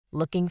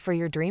Looking for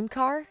your dream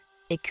car?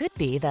 It could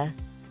be the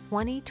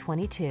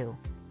 2022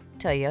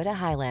 Toyota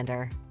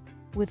Highlander.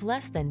 With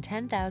less than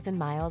 10,000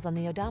 miles on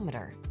the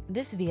odometer,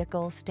 this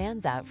vehicle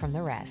stands out from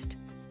the rest.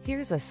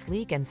 Here's a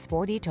sleek and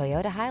sporty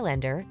Toyota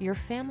Highlander your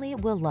family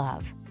will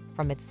love.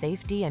 From its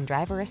safety and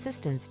driver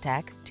assistance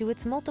tech to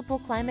its multiple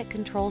climate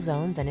control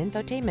zones and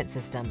infotainment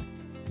system,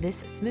 this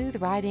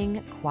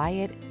smooth-riding,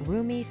 quiet,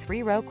 roomy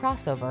 3-row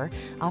crossover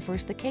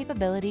offers the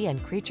capability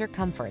and creature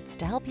comforts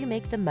to help you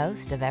make the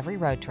most of every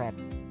road trip.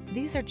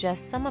 These are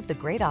just some of the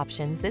great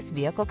options this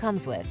vehicle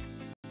comes with: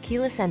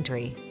 keyless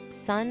entry,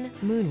 sun,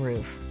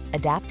 moonroof,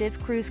 adaptive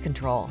cruise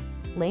control,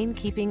 lane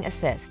keeping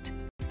assist,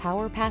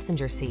 power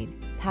passenger seat,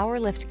 power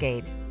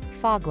liftgate,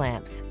 fog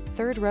lamps,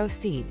 3rd-row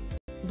seat,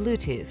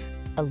 Bluetooth,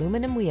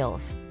 aluminum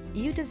wheels.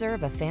 You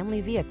deserve a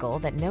family vehicle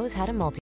that knows how to